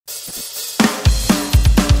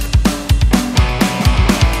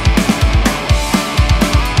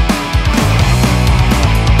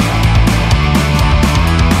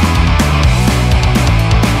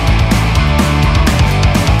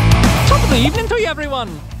Shintoy everyone,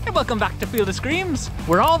 and welcome back to Feel the Screams,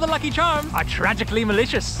 where all the Lucky Charms are tragically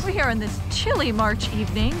malicious. We're here on this chilly March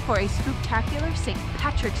evening for a spooktacular St.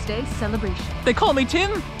 Patrick's Day celebration. They call me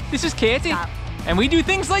Tim, this is Katie, and we do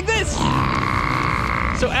things like this.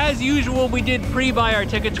 So as usual, we did pre-buy our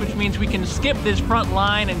tickets, which means we can skip this front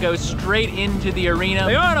line and go straight into the arena.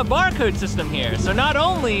 They are on a barcode system here, so not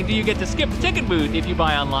only do you get to skip the ticket booth if you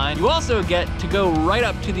buy online, you also get to go right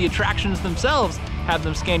up to the attractions themselves, have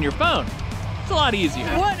them scan your phone. It's a lot easier.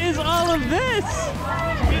 What is all of this?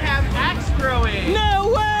 We have axe throwing.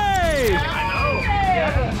 No way! I know.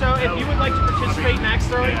 Yeah. So if you would like to participate in axe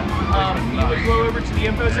throwing, you would go over to the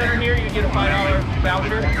info center here. You get a $5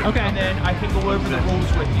 voucher. Okay. And then I can go over the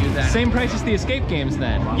rules with you then. Same price as the escape games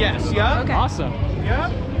then? Yes. Yeah. Okay. Awesome.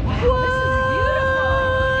 Yeah.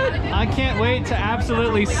 What? I can't wait to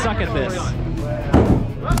absolutely suck at this.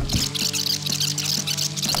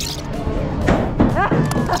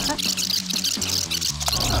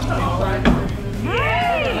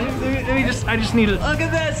 I just need to look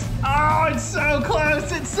at this. Oh, it's so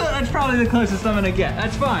close. It's probably the closest I'm gonna get.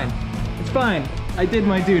 That's fine. It's fine. I did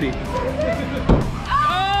my duty.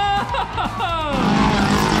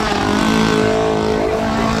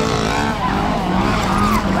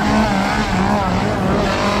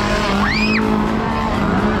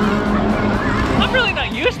 I'm really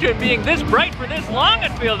not used to it being this bright for this long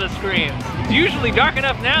at Feel the Screams. It's usually dark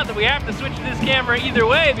enough now that we have to switch to this camera either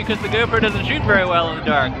way because the GoPro doesn't shoot very well in the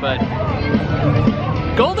dark, but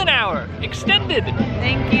golden hour, extended.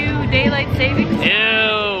 Thank you, daylight savings.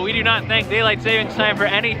 Ew, we do not thank daylight savings time for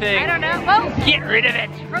anything. I don't know. Oh, Get rid of it.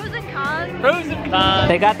 pros and cons. Pros and cons.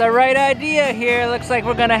 They got the right idea here. Looks like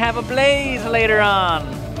we're gonna have a blaze later on.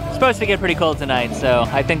 It's supposed to get pretty cold tonight, so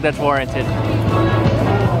I think that's warranted.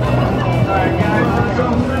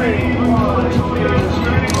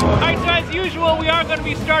 Alright, so as usual, we are going to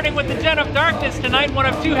be starting with the Den of Darkness tonight, one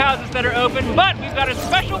of two houses that are open, but we've got a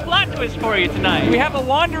special plot twist for you tonight. We have a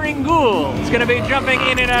wandering ghoul. It's going to be jumping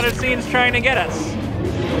in and out of scenes trying to get us.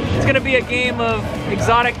 It's going to be a game of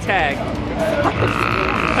exotic tag.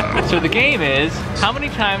 So the game is, how many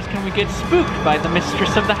times can we get spooked by the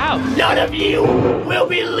mistress of the house? None of you will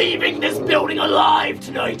be leaving this building alive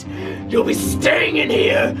tonight. You'll be staying in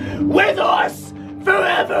here with us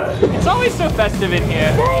forever. It's always so festive in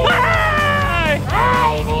here. Hi!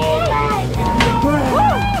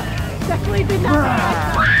 Definitely did not.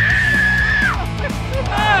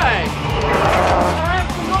 Hi!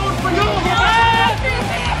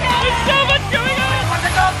 There's so much going on! What's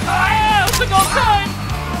the gold coin? What's the gold coin?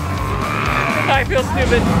 I feel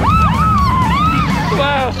stupid.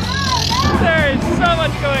 Wow. There is so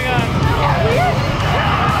much going on.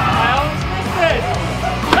 I almost missed it.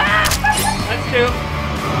 That's two.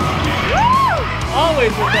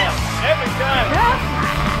 Always with them. Every time.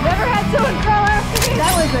 Never had someone crawl after me.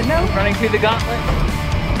 That was a no. Running through the gauntlet.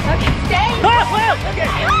 Okay, stay. Oh, wow. Okay.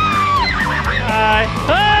 Hi.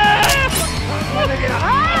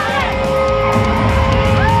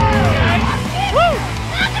 Woo!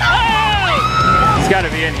 It's got to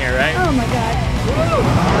be in here, right? Oh my god. Oh,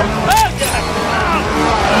 God.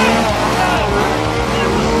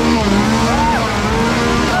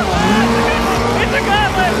 It's a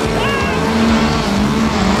gauntlet.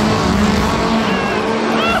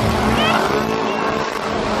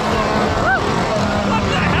 What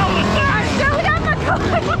the hell was that?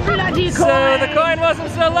 So the coin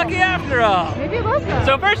wasn't so lucky after all. Maybe it was though.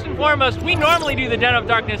 So first and foremost, we normally do the Den of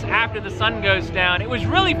Darkness after the sun goes down. It was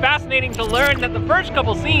really fascinating to learn that the first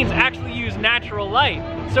couple scenes actually use natural light.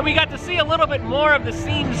 So we got to see a little bit more of the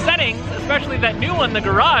scene settings, especially that new one, the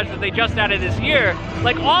garage that they just added this year.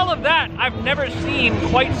 Like all of that, I've never seen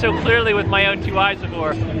quite so clearly with my own two eyes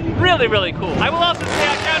before. Really, really cool. I will also say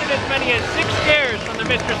I counted as many as 6 scares from the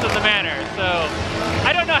Mistress of the Manor. So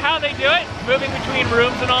I don't know how they do it, moving between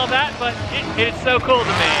rooms and all that, but it's so cool to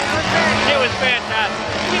me. It was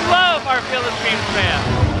fantastic. We love our Feel the Screams fans.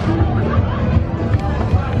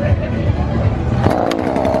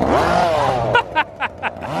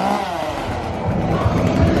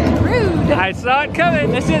 Rude. I saw it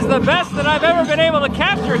coming. This is the best that I've ever been able to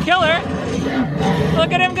capture a killer.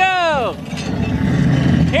 Look at him go.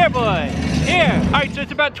 Here, boy. Here. All right, so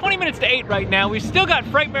it's about 20 minutes to 8 right now. We've still got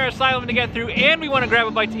Frightmare Asylum to get through, and we want to grab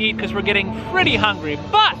a bite to eat because we're getting pretty hungry.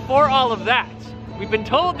 But for all of that, we've been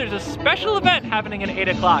told there's a special event happening at 8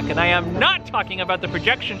 o'clock, and I am not talking about the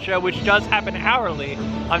projection show, which does happen hourly.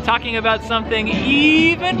 I'm talking about something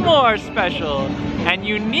even more special and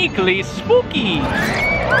uniquely spooky.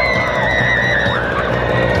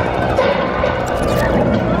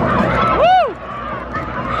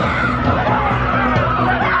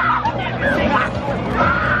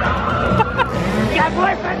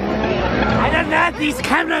 boyfriend! I don't know these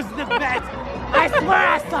cameras in the bed! I swear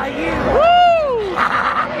I saw you! Woo!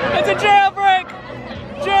 It's a jailbreak!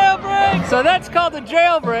 Jailbreak! So that's called a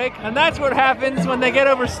jailbreak, and that's what happens when they get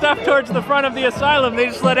overstuffed towards the front of the asylum. They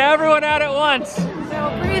just let everyone out at once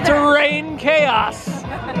to rain chaos.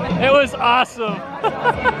 It was awesome.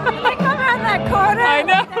 They come around that corner. I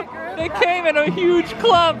know. They came in a huge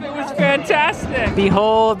clump. It was fantastic.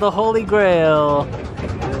 Behold the Holy Grail.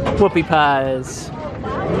 Whoopie pies.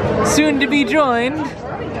 Soon to be joined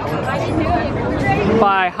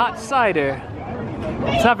by hot cider.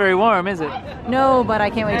 It's not very warm, is it? No, but I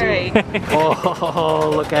can't wait to eat.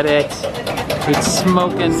 Oh, look at it. It's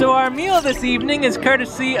smoking. So our meal this evening is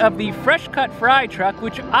courtesy of the Fresh Cut Fry truck,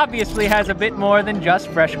 which obviously has a bit more than just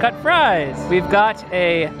fresh cut fries. We've got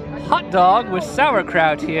a hot dog with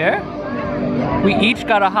sauerkraut here. We each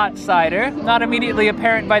got a hot cider. Not immediately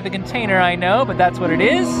apparent by the container, I know, but that's what it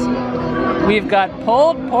is. We've got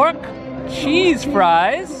pulled pork cheese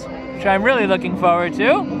fries, which I'm really looking forward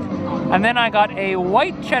to. And then I got a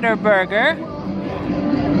white cheddar burger.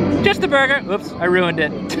 Just a burger. Oops, I ruined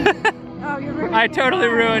it. Oh, you ruined it. I totally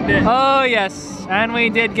ruined it. Oh yes, and we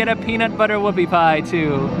did get a peanut butter whoopie pie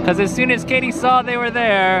too. Because as soon as Katie saw they were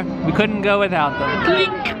there, we couldn't go without them.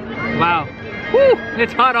 Clink! Wow. Woo!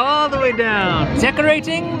 It's hot all the way down.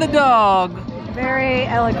 Decorating the dog. Very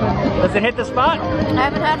eloquent. Does it hit the spot? I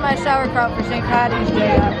haven't had my sauerkraut for St. Patty's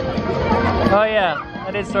Day yet. Oh yeah.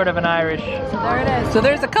 That is sort of an Irish. So there it is. So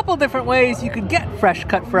there's a couple different ways you could get fresh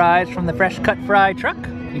cut fries from the Fresh Cut Fry truck.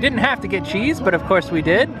 You didn't have to get cheese, but of course we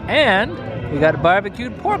did. And we got a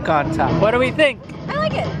barbecued pork on top. What do we think? I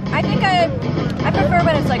like it. I think I prefer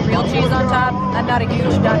when it's like real cheese on top. I'm not a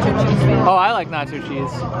huge nacho cheese fan. Oh, I like nacho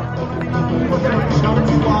cheese.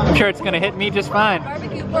 I'm sure it's gonna hit me just fine.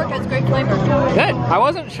 Barbecue pork has great flavor. Good. I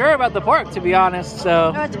wasn't sure about the pork, to be honest,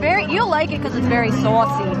 so. No, it's very, you'll like it because it's very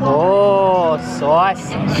saucy. Oh,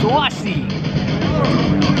 saucy. Saucy.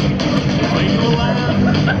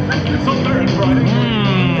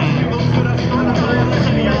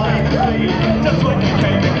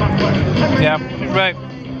 Yeah, right.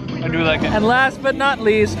 I do like it. And last but not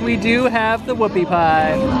least, we do have the whoopie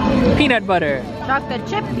pie. Peanut butter. Chocolate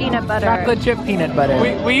chip peanut butter. Chocolate chip peanut butter.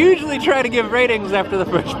 We usually try to give ratings after the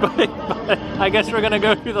first bite, but I guess we're gonna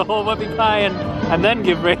go through the whole whoopie pie and then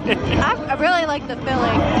give ratings. I really like the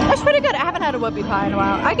filling. It's pretty good. I haven't had a whoopie pie in a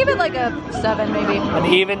while. I give it like a 7 maybe. An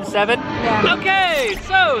even 7? Yeah. Okay,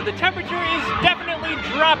 so the temperature is definitely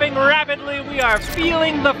dropping rapidly. We are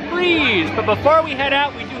feeling the freeze. But before we head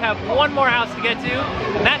out, we do have one more house to get to,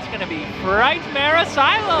 and that's gonna be Frightmare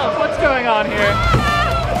Asylum. What's going on here?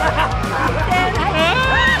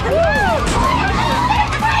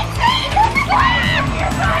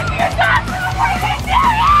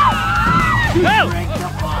 No!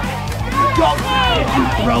 Don't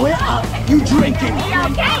throw it up, you drink it!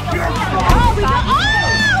 Okay. Oh, we got, oh,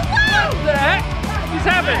 What the heck? What's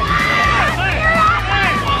happening?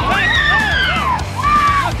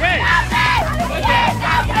 Okay.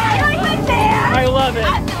 I love it.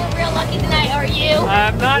 I'm feeling real lucky tonight, are you?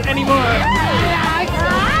 I'm not anymore.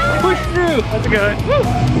 Push through. That's good. Woo.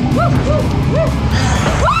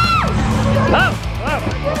 Oh, oh.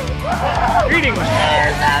 Greetings.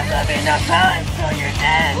 There's not gonna be enough time till you're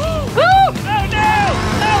dead! Woo! Oh no!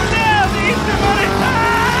 Oh no! The Easter Bunny!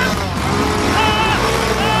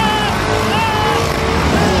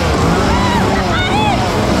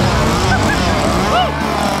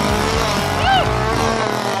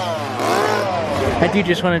 I do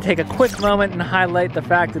just want to take a quick moment and highlight the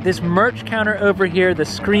fact that this merch counter over here, the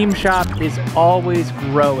Scream Shop, is always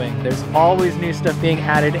growing. There's always new stuff being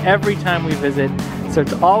added every time we visit, so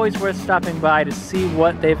it's always worth stopping by to see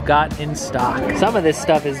what they've got in stock. Some of this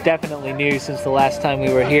stuff is definitely new since the last time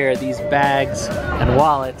we were here. These bags and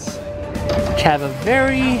wallets, which have a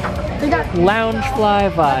very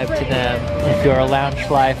Loungefly vibe to them, if you're a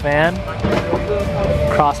Loungefly fan.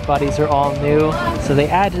 Crossbodies are all new, so they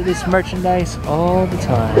add to this merchandise all the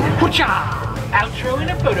time. Hoocha! Outro and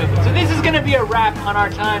a photo. So this is going to be a wrap on our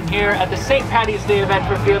time here at the St. Patty's Day event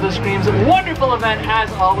for Fear the Screams. A wonderful event as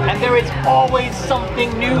always, and there is always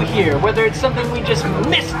something new here, whether it's something we just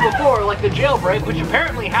missed before, like the jailbreak, which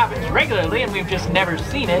apparently happens regularly and we've just never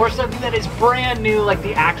seen it, or something that is brand new like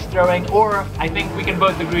the axe throwing, or I think we can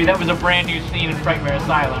both agree that was a brand new scene in Frightmare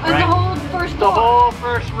Asylum, right? The whole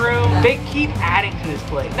first room. They keep adding to this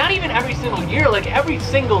place. Not even every single year, like every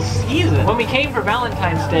single season. When we came for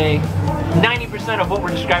Valentine's Day, 90% of what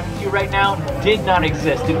we're describing to you right now did not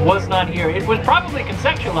exist. It was not here. It was probably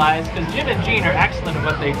conceptualized because Jim and Gene are excellent at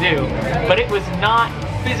what they do, but it was not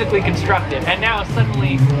physically constructed, and now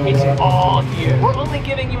suddenly it's all here. We're only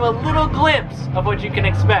giving you a little glimpse of what you can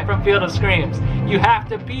expect from Field of Screams. You have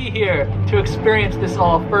to be here to experience this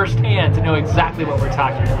all firsthand to know exactly what we're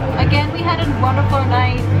talking about. Again, we had a wonderful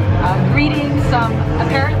night, greeting some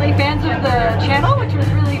apparently fans of the channel, which was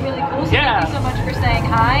really, really cool. So thank you so much for saying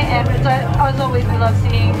hi. And as always, we love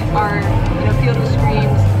seeing our Field of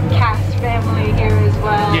Screams cast family here as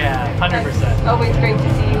well. Yeah, 100%. It's always great to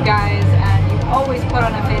see you guys, and you always put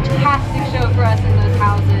on a fantastic show for us in those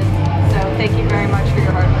houses. So thank you very much for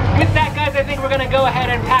your hard work. With that, guys, I think we're gonna go ahead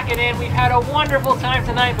and pack it in. We've had a wonderful time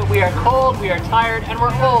tonight, but we are cold, we are tired, and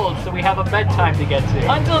we're old, so we have a bedtime to get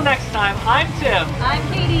to. Until next time, I'm Tim. I'm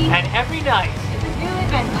Katie. And every night, It's a new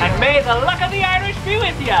adventure. and may the luck of the Irish be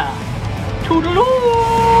with ya.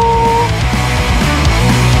 Toodaloo!